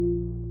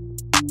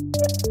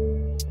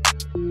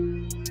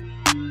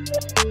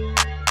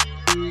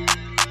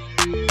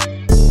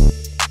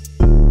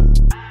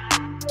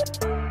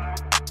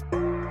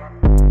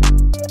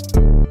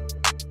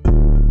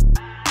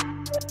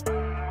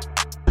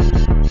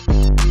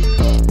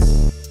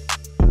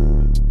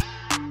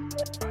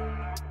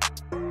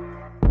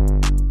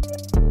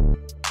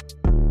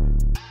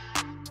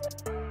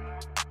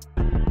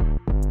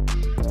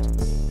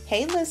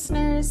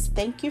listeners.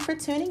 Thank you for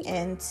tuning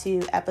in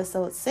to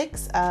episode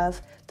 6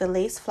 of the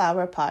Lace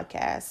Flower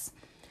podcast.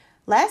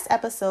 Last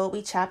episode,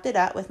 we chopped it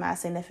up with my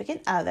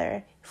significant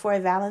other for a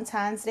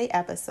Valentine's Day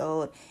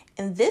episode.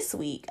 And this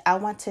week, I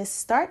want to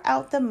start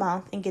out the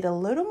month and get a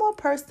little more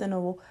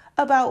personal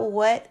about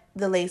what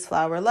the Lace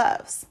Flower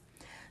loves.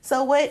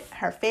 So what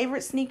her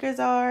favorite sneakers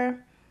are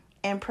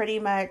and pretty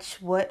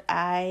much what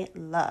I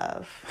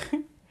love.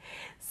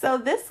 So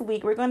this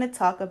week, we're going to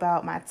talk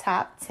about my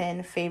top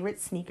 10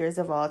 favorite sneakers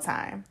of all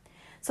time.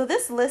 So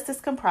this list is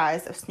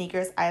comprised of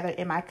sneakers either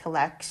in my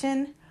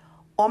collection,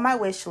 on my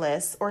wish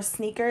list, or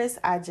sneakers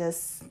I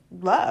just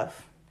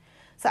love.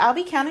 So I'll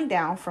be counting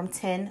down from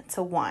 10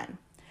 to 1.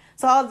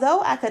 So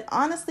although I could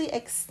honestly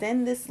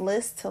extend this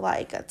list to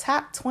like a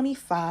top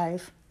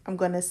 25, I'm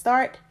going to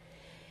start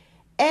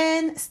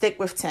and stick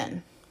with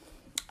 10.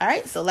 All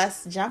right, so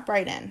let's jump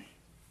right in.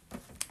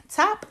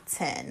 Top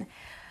 10.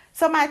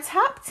 So my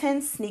top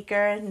 10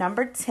 sneaker,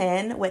 number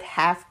 10 would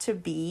have to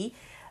be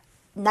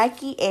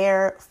Nike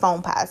Air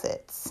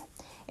Foamposites.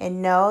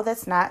 And no,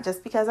 that's not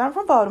just because I'm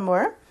from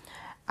Baltimore.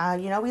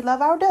 We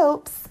love our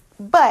dopes.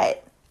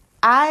 But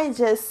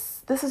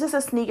this is just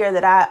a sneaker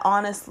that I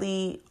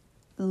honestly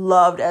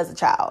loved as a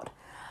child.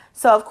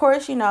 So of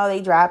course, they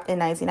dropped in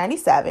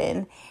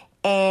 1997.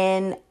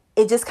 And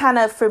it just kind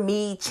of, for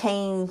me,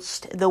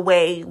 changed the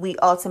way we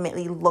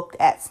ultimately looked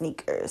at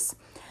sneakers.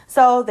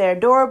 So they're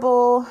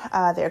durable,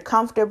 they're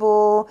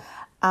comfortable,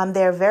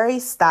 they're very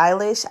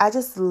stylish. I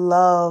just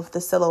love the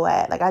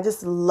silhouette. I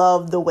just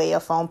love the way a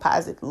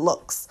Foamposite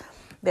looks.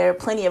 There are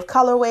plenty of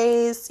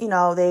colorways,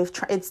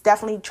 it's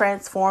definitely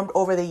transformed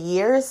over the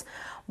years,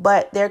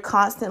 but they're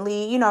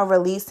constantly,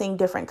 releasing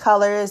different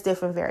colors,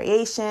 different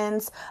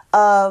variations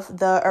of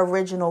the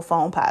original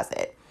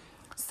Foamposite.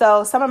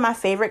 So some of my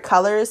favorite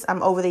colors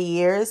over the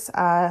years,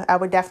 I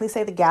would definitely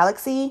say the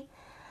Galaxy.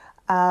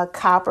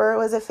 Copper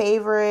was a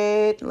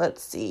favorite.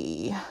 Let's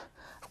see.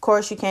 Of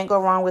course, you can't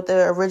go wrong with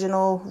the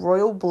original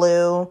royal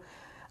blue.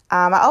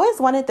 I always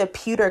wanted the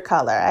pewter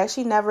color. I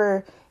actually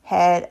never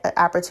had an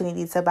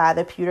opportunity to buy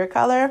the pewter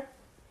color.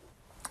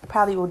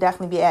 Probably will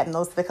definitely be adding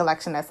those to the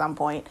collection at some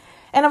point.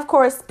 And of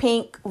course,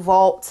 pink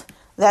vault.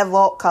 That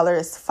vault color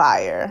is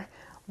fire.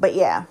 But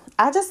yeah,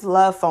 I just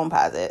love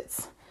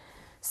Foamposites.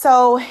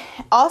 So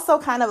also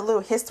kind of a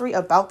little history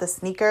about the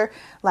sneaker.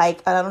 I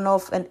don't know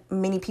if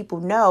many people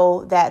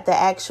know that the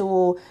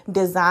actual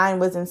design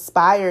was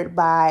inspired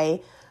by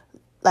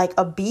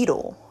a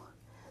beetle.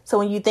 So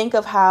when you think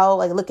of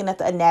how looking at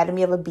the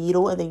anatomy of a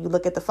beetle and then you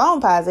look at the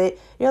Foamposite,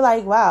 you're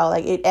like, wow,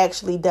 it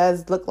actually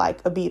does look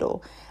like a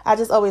beetle. I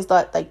just always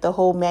thought the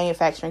whole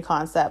manufacturing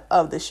concept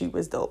of the shoe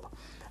was dope.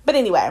 But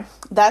anyway,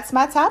 that's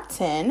my top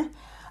 10.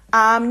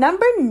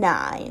 Number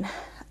 9,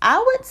 I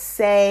would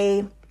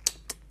say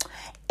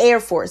Air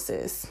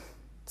Forces.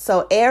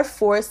 So Air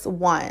Force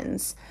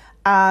Ones,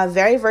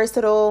 very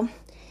versatile.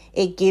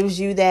 It gives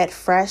you that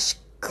fresh,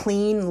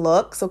 clean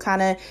look. So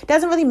kind of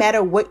doesn't really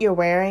matter what you're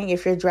wearing,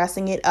 if you're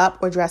dressing it up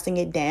or dressing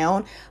it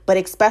down, but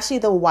especially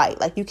the white.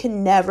 You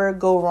can never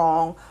go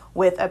wrong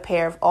with a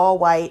pair of all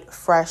white,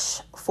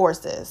 fresh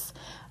Forces.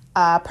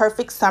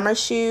 Perfect summer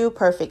shoe,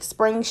 perfect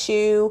spring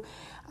shoe.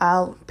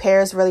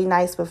 Pairs really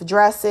nice with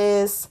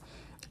dresses.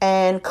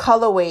 And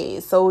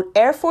colorways. So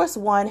Air Force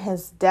One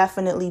has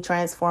definitely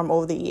transformed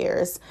over the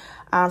years.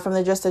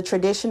 From just a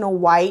traditional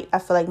white, I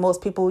feel like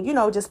most people,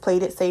 just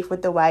played it safe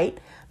with the white.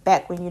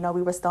 Back when,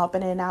 we were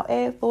stomping in our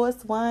Air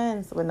Force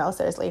Ones. Well, no,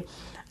 seriously.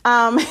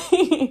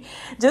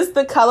 Just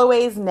the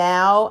colorways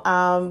now,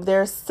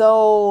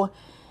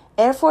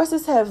 Air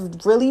Forces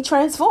have really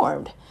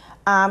transformed.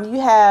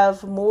 You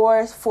have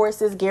more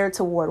Forces geared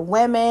toward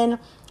women.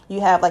 You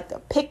have the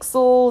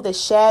pixel, the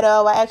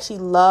shadow. I actually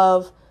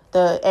love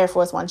the Air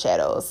Force One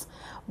shadows,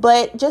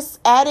 but just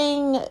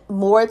adding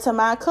more to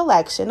my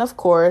collection, of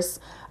course.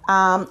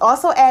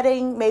 Also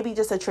adding maybe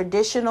just a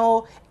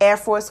traditional Air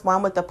Force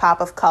One with the pop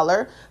of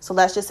color. So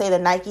let's just say the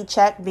Nike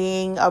check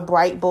being a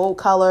bright, bold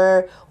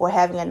color or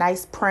having a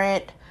nice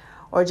print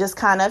or just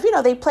kind of,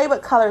 they play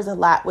with colors a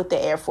lot with the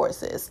Air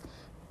Forces.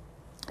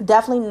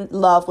 Definitely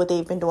love what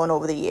they've been doing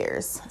over the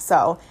years.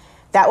 So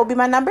that would be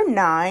my number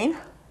 9.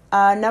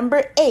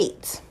 Number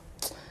 8.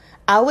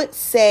 I would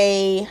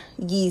say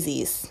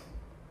Yeezys.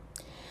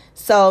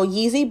 So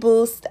Yeezy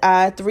Boost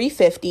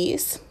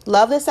 350s.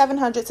 Love the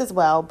 700s as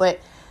well, but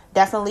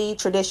definitely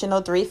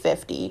traditional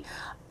 350.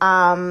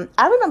 I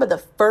remember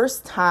the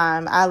first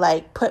time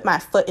I put my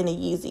foot in a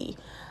Yeezy.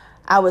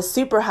 I was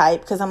super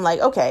hyped because I'm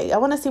okay, I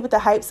want to see what the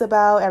hype's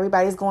about.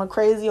 Everybody's going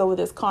crazy over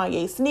this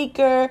Kanye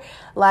sneaker.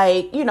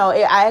 I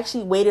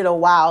actually waited a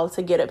while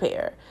to get a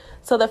pair.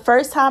 So the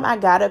first time I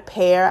got a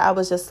pair, I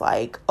was just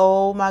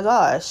oh my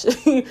gosh.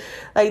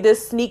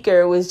 This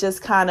sneaker was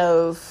just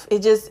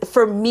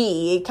for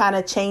me, it kind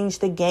of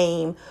changed the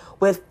game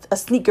with a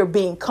sneaker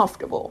being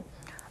comfortable.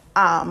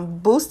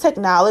 Boost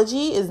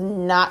technology is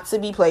not to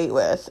be played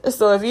with.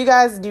 So if you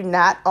guys do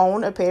not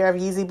own a pair of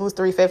Yeezy Boost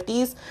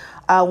 350s,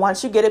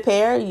 once you get a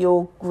pair,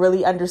 you'll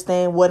really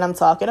understand what I'm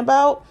talking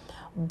about.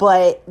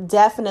 but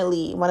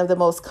definitely one of the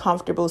most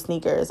comfortable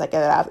sneakers like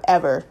that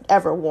I've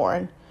ever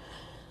worn.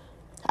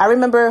 I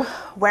remember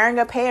wearing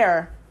a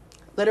pair,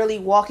 literally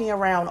walking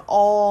around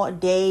all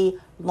day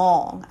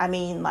long. I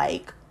mean,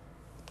 like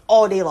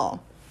all day long.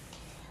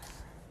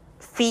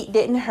 Feet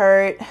didn't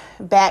hurt,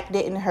 back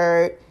didn't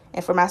hurt.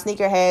 And for my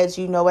sneakerheads,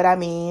 you know what I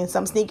mean.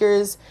 Some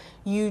sneakers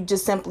you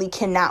just simply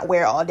cannot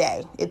wear all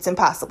day. It's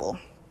impossible.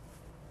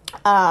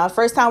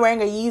 First time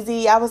wearing a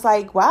Yeezy, I was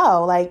like,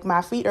 wow, like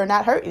my feet are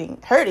not hurting.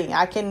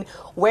 I can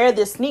wear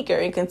this sneaker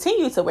and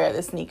continue to wear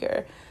this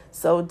sneaker.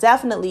 So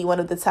definitely one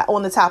of the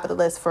on the top of the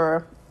list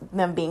for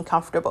them being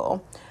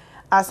comfortable.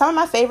 Some of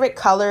my favorite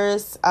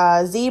colors,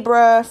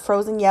 zebra,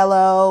 frozen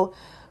yellow,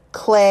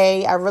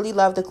 clay. I really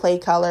love the clay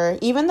color,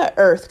 even the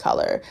earth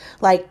color.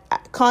 Like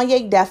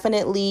Kanye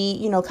definitely,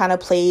 kind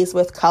of plays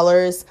with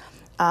colors.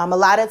 A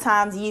lot of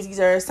times Yeezys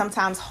are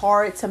sometimes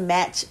hard to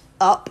match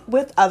up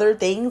with other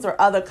things or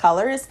other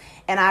colors.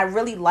 And I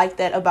really like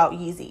that about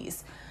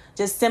Yeezys,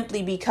 just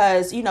simply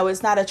because,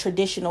 it's not a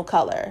traditional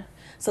color.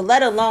 So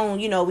let alone,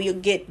 we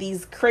get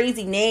these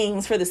crazy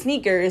names for the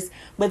sneakers,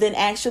 but then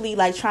actually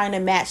like trying to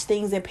match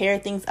things and pair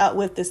things up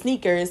with the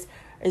sneakers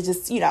is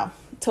just,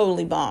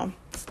 totally bomb.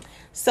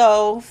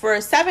 So for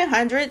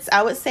 700s,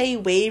 I would say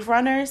Wave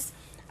Runners.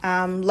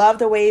 Love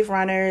the Wave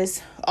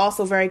Runners.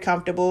 Also very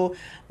comfortable.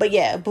 But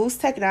yeah, Boost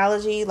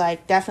technology,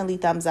 like definitely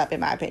thumbs up in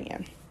my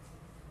opinion.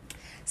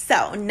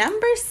 So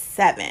number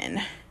 7,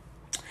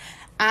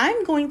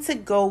 I'm going to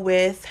go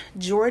with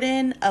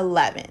Jordan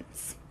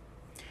 11s.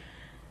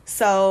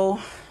 So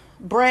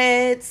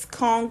Breads,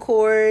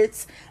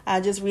 Concords.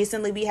 Just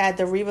recently we had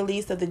the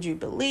re-release of the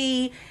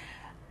Jubilee.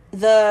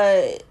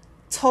 The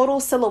total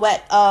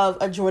silhouette of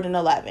a Jordan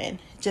 11.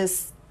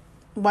 Just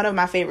one of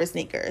my favorite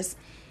sneakers.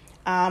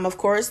 Of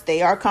course,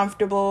 they are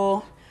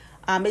comfortable.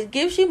 It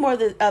gives you more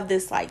of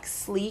this like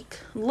sleek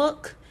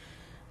look.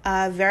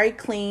 Very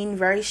clean,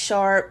 very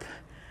sharp.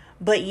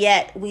 But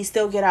yet we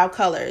still get our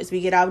colors.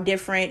 We get our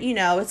different,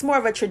 it's more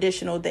of a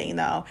traditional thing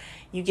though.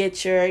 You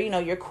get your,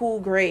 your cool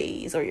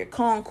grays or your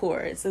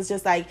Concords. It's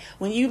just like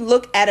when you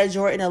look at a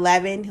Jordan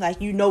 11, like,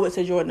 it's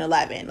a Jordan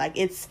 11. Like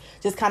it's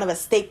just kind of a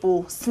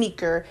staple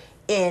sneaker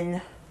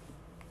in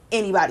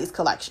anybody's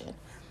collection.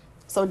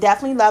 So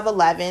definitely love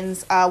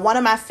 11s. One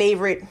of my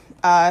favorite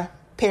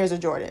pairs of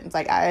Jordans.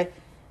 Like I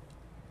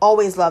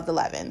always loved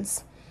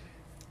 11s.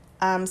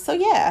 So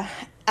yeah.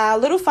 A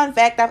little fun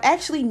fact, I've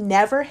actually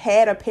never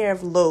had a pair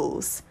of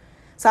lows.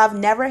 So I've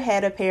never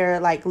had a pair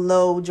like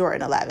low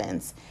Jordan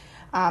 11s.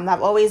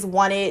 I've always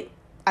wanted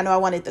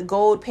the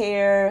gold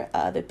pair,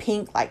 the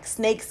pink like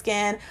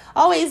snakeskin.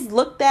 Always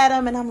looked at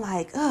them and I'm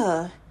like,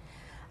 I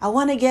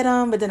want to get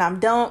them, but then I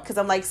don't because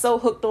I'm like so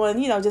hooked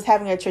on, just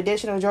having a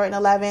traditional Jordan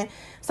 11.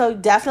 So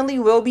definitely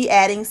will be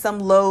adding some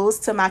lows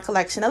to my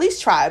collection, at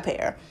least try a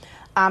pair.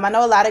 I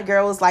know a lot of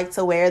girls like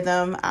to wear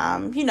them,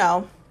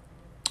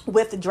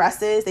 with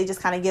dresses. They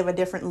just kind of give a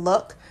different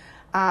look.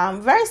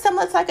 Very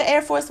similar to like an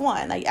Air Force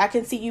One. Like I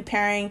can see you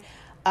pairing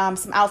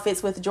some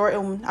outfits with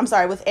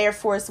with Air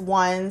Force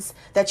Ones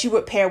that you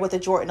would pair with a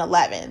Jordan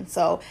 11.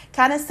 So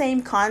kind of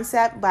same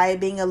concept by it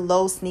being a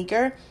low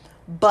sneaker.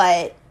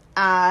 But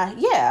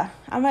yeah,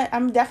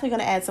 I'm definitely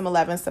going to add some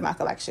 11s to my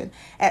collection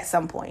at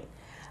some point.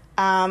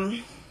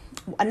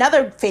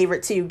 Another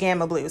favorite too,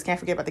 Gamma Blues. Can't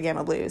forget about the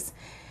Gamma Blues.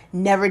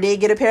 Never did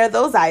get a pair of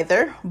those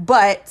either,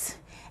 but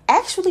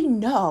actually,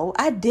 no,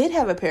 I did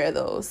have a pair of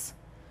those.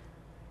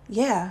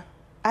 Yeah,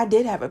 I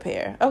did have a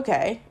pair.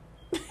 Okay.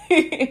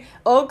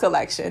 Old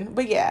collection.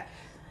 But yeah.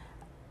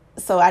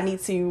 So I need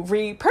to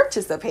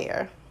repurchase a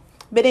pair.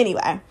 But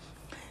anyway.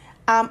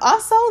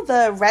 Also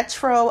the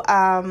retro,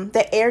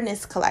 the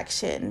Airness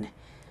collection.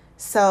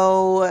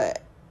 So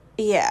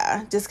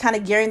yeah, just kind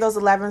of gearing those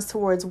 11s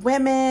towards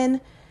women.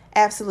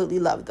 Absolutely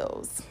love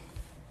those.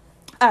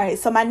 All right.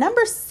 So my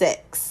number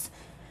 6.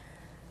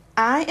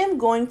 I am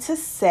going to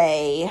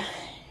say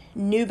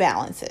New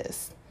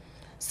Balances.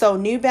 So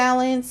New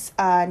Balance,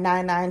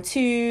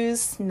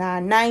 992s,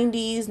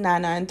 990s,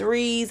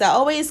 993s. I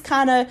always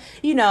kind of,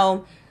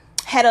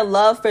 had a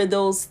love for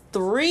those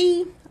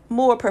 3,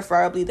 more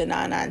preferably the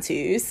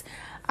 992s.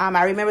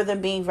 I remember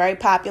them being very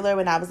popular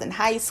when I was in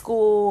high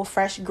school.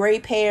 Fresh gray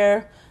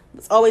pair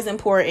was always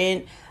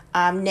important.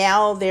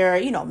 Now there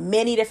are,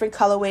 many different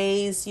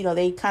colorways.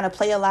 They kind of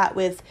play a lot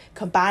with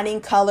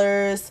combining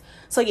colors.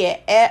 So yeah,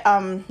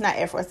 not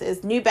Air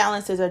Forces. New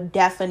Balances are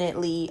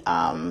definitely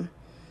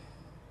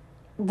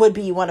would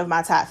be one of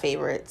my top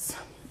favorites.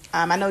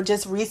 I know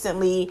just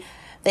recently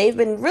they've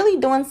been really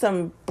doing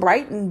some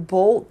bright and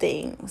bold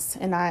things,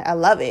 and I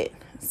love it.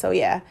 So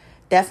yeah,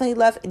 definitely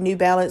love New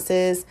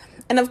Balances.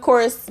 And of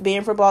course,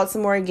 being from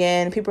Baltimore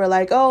again, people are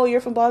like, oh,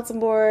 you're from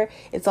Baltimore.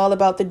 It's all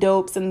about the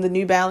dopes and the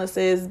New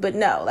Balances. But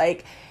no,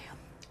 like,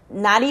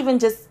 not even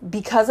just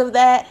because of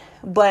that,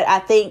 but I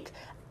think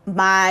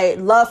my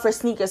love for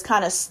sneakers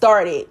kind of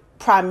started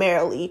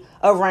primarily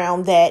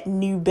around that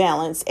New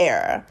Balance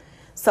era.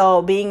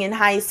 So being in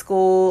high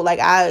school, like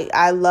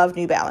I love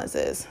New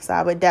Balances. So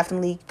I would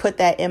definitely put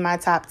that in my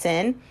top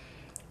 10.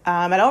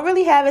 I don't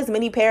really have as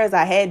many pairs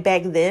I had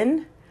back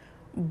then,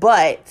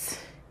 But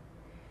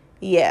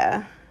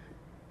yeah,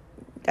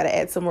 gotta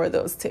add some more of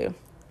those too.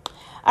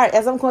 All right,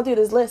 as I'm going through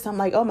this list, I'm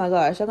like, oh my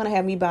gosh, you're gonna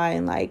have me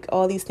buying like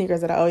all these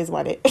sneakers that I always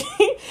wanted.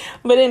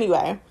 But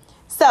anyway,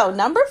 so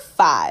number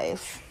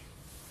five,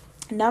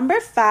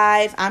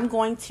 I'm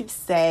going to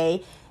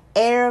say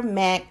Air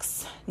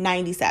Max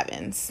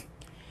 97s.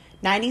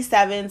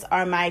 97s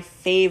are my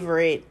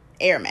favorite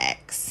Air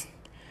Max.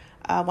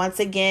 Once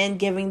again,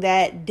 giving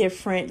that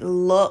different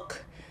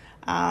look,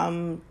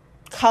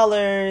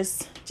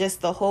 colors,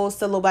 just the whole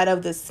silhouette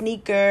of the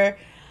sneaker.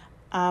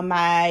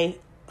 My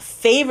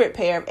favorite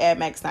pair of Air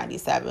Max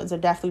 97s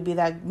would definitely be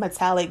that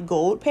metallic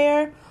gold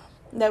pair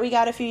that we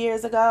got a few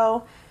years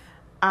ago.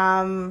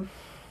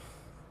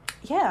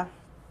 Yeah,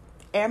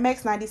 Air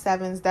Max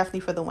 97s definitely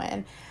for the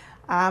win.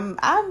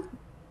 I'm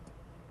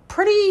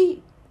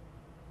pretty,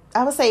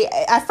 I would say,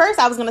 at first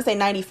I was going to say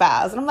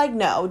 95s. And I'm like,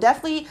 no,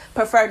 definitely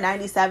prefer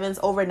 97s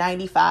over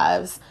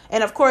 95s.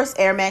 And of course,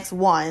 Air Max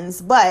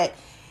 1s. But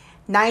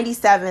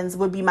 97s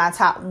would be my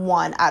top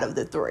one out of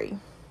the three.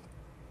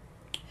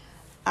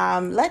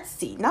 Let's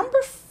see.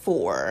 Number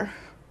 4.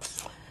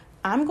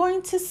 I'm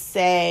going to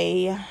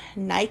say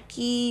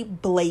Nike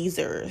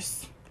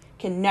Blazers.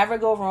 Can never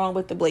go wrong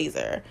with the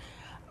Blazer.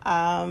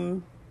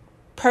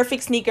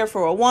 Perfect sneaker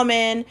for a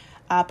woman.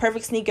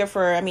 Perfect sneaker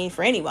for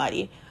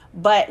anybody.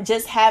 But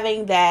just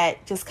having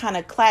that just kind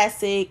of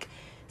classic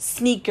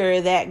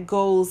sneaker that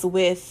goes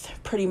with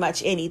pretty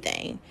much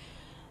anything.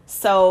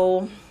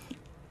 So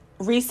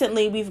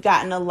recently we've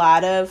gotten a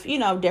lot of,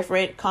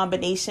 different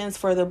combinations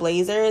for the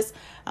Blazers.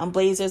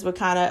 Blazers were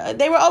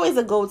they were always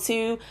a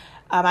go-to.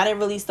 I didn't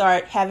really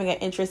start having an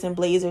interest in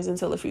Blazers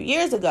until a few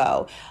years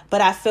ago,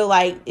 but I feel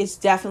like it's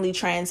definitely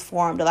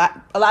transformed. A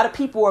lot of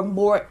people are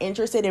more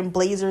interested in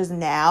Blazers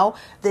now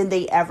than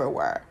they ever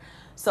were.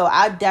 So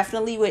I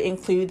definitely would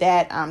include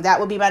that. That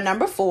would be my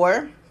number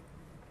 4.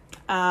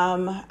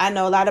 I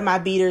know a lot of my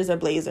beaters are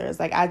Blazers.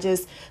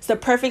 It's the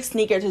perfect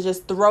sneaker to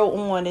just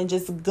throw on and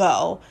just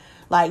go.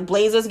 Like,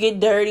 Blazers get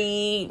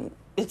dirty,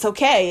 it's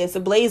okay. It's a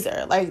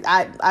Blazer.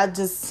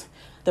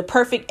 The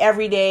perfect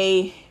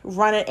everyday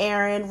run an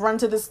errand, run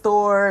to the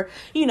store,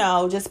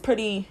 just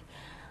pretty,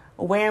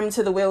 wear them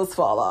till the wheels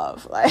fall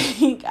off.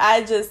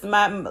 A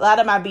lot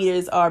of my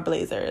beaters are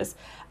Blazers.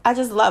 I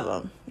just love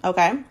them.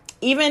 Okay.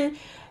 Even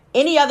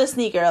any other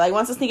sneaker,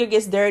 once a sneaker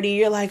gets dirty,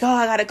 you're like, oh,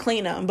 I gotta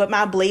clean them. But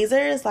my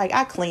Blazers,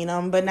 I clean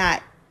them, but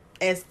not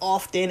as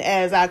often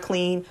as I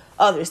clean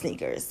other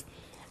sneakers.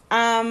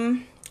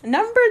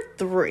 Number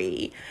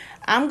 3,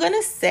 I'm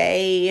gonna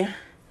say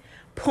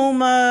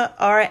Puma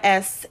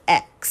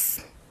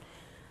RS-X.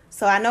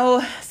 So I know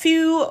a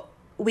few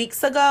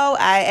weeks ago,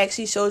 I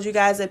actually showed you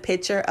guys a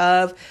picture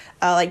of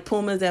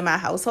Pumas in my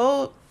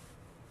household.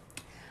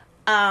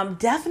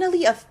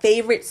 Definitely a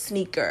favorite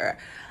sneaker.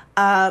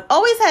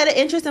 Always had an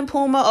interest in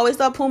Puma. Always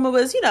thought Puma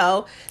was,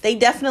 they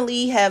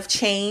definitely have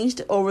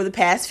changed over the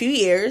past few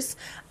years.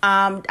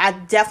 I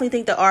definitely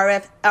think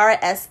the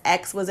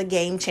RS-X was a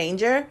game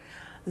changer.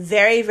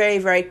 Very, very,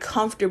 very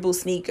comfortable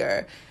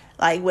sneaker.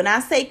 When I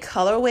say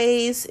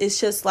colorways, it's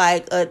just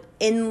an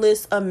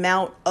endless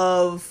amount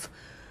of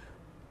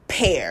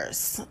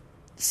pairs.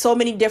 So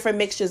many different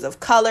mixtures of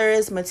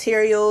colors,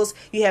 materials.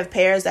 You have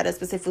pairs that are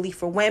specifically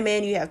for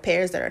women. You have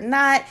pairs that are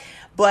not.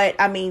 But,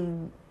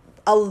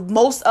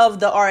 most of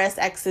the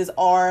RS-Xs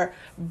are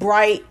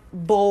bright,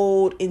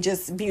 bold, and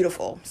just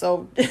beautiful.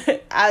 So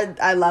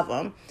I love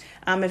them.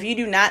 If you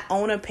do not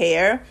own a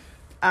pair,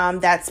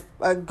 that's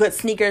a good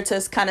sneaker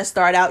to kind of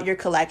start out your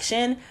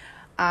collection.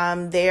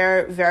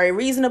 They're very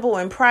reasonable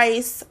in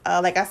price.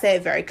 Like I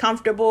said, very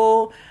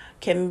comfortable,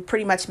 can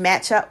pretty much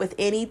match up with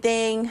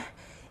anything.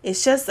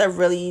 It's just a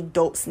really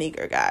dope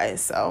sneaker,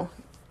 guys. So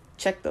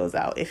check those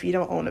out if you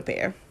don't own a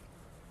pair.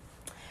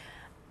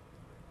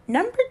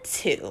 Number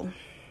 2.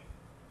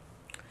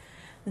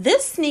 This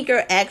is a sneaker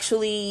that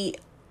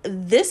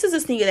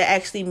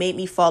actually made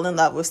me fall in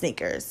love with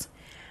sneakers.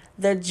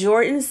 The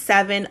Jordan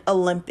 7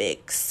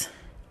 Olympics.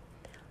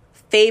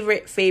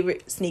 Favorite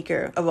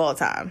sneaker of all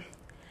time.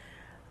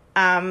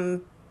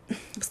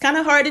 It's kind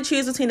of hard to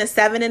choose between a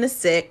 7 and a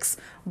 6,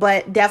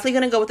 but definitely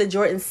going to go with the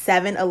Jordan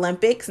 7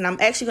 Olympics. And I'm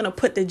actually going to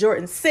put the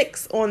Jordan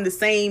 6 in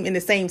the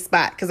same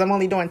spot because I'm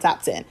only doing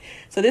top 10.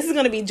 So this is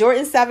going to be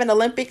Jordan 7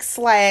 Olympics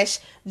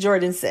 /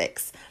 Jordan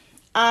 6.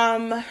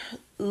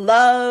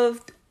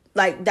 Loved,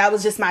 that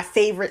was just my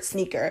favorite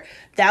sneaker.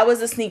 That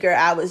was a sneaker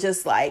I was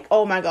just like,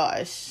 oh my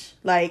gosh,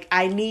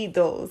 I need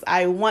those.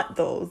 I want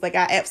those.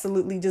 I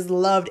absolutely just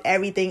loved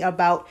everything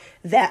about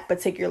that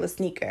particular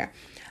sneaker.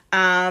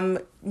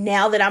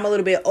 Now that I'm a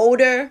little bit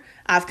older,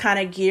 I've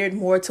kind of geared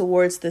more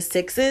towards the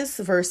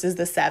 6s versus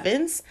the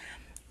 7s.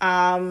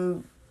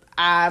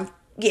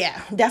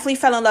 Definitely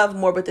fell in love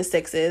more with the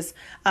 6s.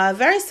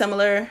 Very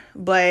similar,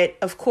 but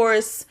of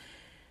course,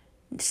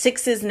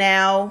 6s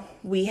now,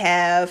 we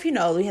have the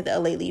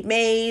Aleli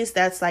Mays.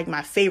 That's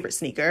my favorite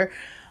sneaker.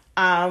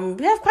 We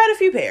have quite a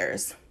few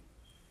pairs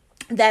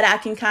that I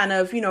can kind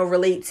of,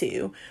 relate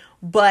to.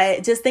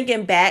 But just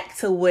thinking back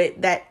to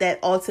what that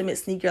ultimate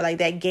sneaker,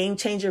 that game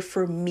changer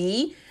for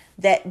me,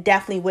 that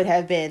definitely would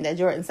have been the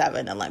Jordan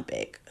 7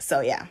 Olympic. So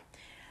yeah.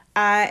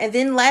 And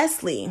then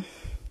lastly,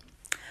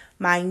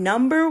 my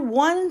number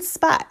one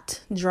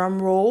spot,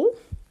 drum roll,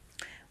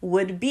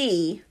 would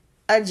be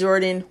a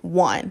Jordan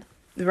 1.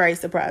 Very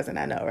surprising,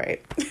 I know,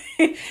 right?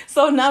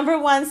 So number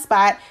one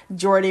spot,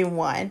 Jordan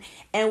 1.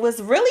 And what's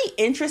really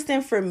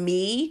interesting for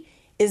me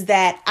is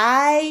that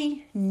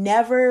I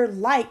never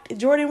liked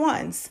Jordan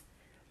 1s.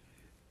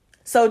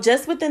 So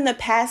just within the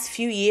past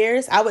few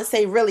years, I would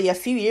say really a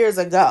few years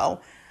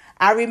ago,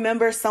 I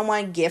remember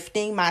someone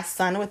gifting my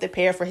son with a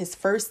pair for his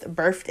first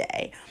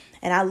birthday.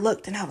 And I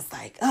looked and I was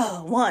like,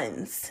 oh,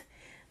 1s.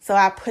 So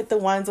I put the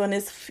 1s on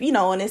his,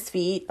 on his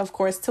feet, of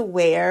course, to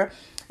wear.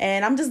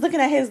 And I'm just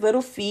looking at his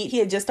little feet. He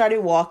had just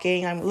started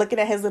walking. I'm looking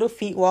at his little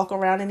feet walk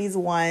around in these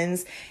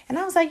 1s. And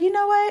I was like, you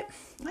know what?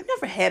 I've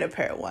never had a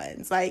pair of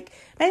 1s. Like,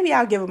 maybe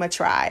I'll give them a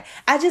try.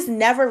 I just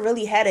never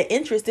really had an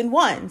interest in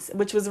 1s,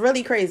 which was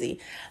really crazy.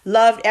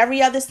 Loved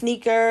every other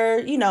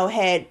sneaker,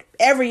 had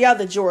every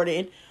other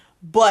Jordan,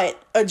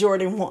 but a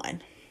Jordan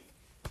 1.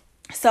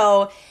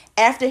 So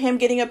after him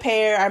getting a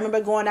pair, I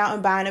remember going out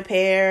and buying a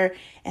pair.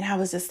 And I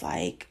was just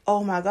like,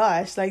 oh my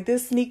gosh, like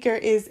this sneaker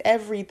is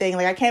everything.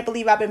 Like, I can't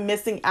believe I've been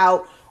missing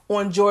out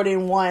on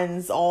Jordan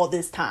 1s all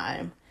this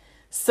time.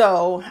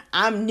 So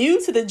I'm new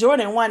to the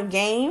Jordan 1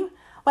 game,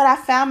 but I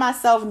found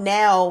myself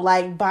now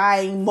like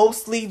buying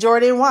mostly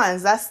Jordan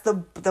 1s. That's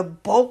the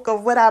bulk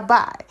of what I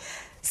buy.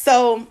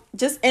 So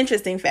just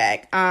interesting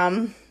fact.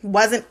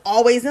 Wasn't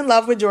always in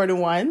love with Jordan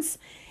 1s,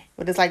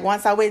 but it's like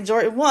once I went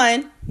Jordan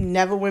 1,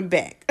 never went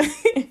back.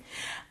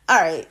 All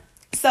right.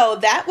 So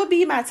that would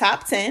be my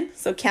top 10.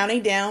 So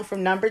counting down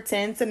from number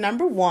 10 to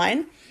number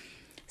 1.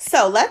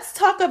 So let's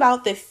talk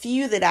about the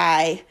few that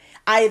I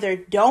either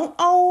don't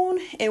own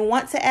and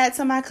want to add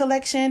to my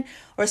collection,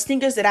 or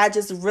sneakers that I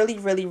just really,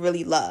 really,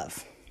 really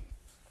love.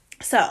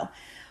 So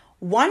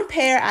one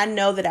pair I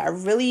know that I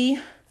really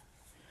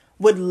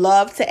would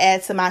love to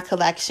add to my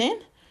collection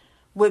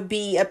would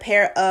be a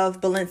pair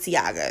of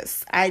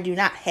Balenciagas. I do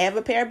not have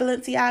a pair of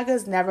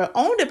Balenciagas, never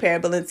owned a pair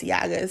of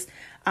Balenciagas.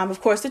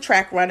 Of course, the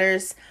track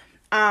runners.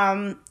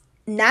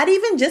 Not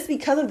even just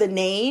because of the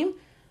name.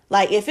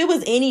 Like, if it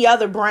was any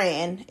other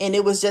brand and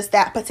it was just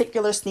that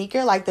particular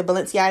sneaker, like the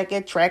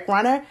Balenciaga Track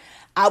Runner,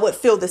 I would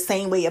feel the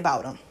same way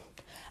about them.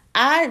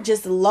 I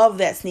just love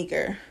that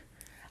sneaker.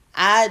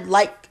 I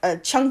like a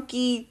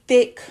chunky,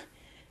 thick,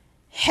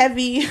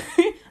 heavy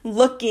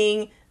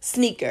looking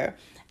sneaker,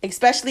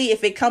 especially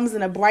if it comes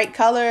in a bright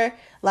color.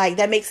 Like,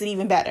 that makes it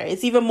even better.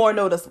 It's even more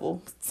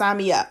noticeable. Sign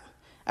me up.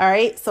 All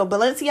right. So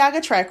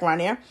Balenciaga Track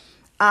Runner.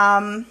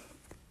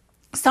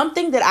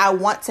 Something that I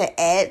want to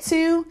add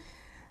to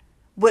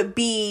would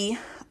be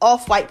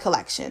Off-White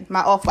collection,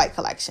 my Off-White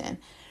collection.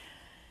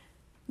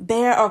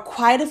 There are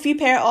quite a few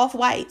pair of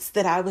Off-Whites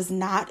that I was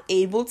not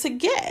able to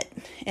get.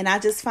 And I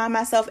just find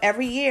myself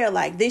every year,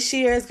 like, this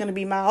year is going to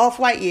be my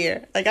Off-White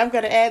year. Like, I'm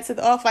going to add to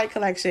the Off-White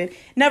collection.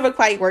 Never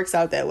quite works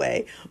out that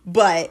way.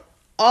 But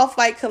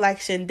Off-White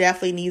collection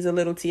definitely needs a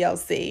little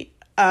TLC.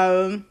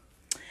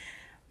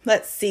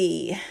 Let's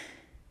see.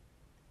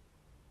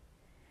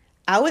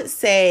 I would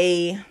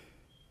say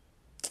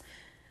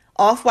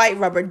Off-White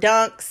rubber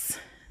dunks.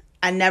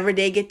 I never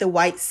did get the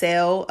white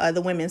sale,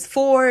 the women's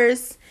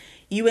 4s,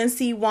 UNC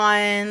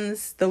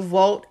 1s, the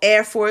Volt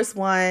Air Force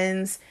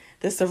 1s,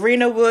 the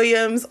Serena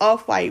Williams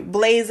Off-White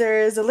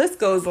Blazers. The list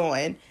goes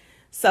on.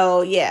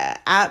 So yeah,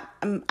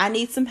 I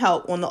need some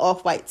help on the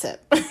Off-White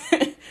tip.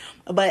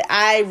 But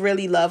I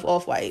really love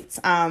Off-Whites.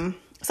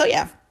 So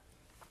yeah.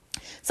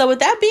 So with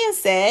that being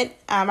said,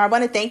 I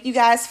want to thank you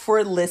guys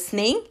for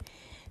listening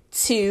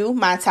to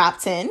my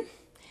top 10.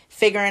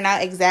 Figuring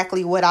out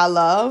exactly what I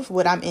love,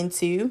 what I'm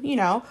into,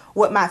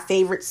 what my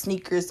favorite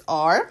sneakers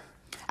are.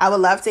 I would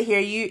love to hear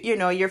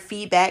your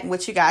feedback,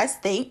 what you guys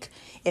think.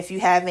 If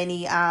you have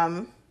any,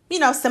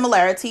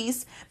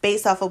 similarities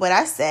based off of what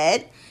I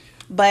said.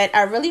 But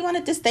I really want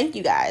to just thank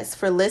you guys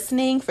for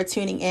listening, for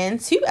tuning in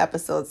to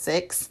episode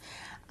 6.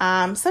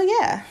 So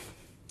yeah,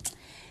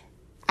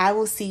 I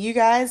will see you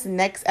guys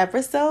next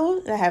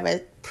episode. I have a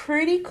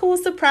pretty cool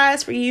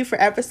surprise for you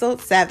for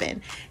episode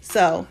 7.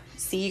 So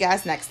see you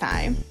guys next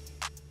time.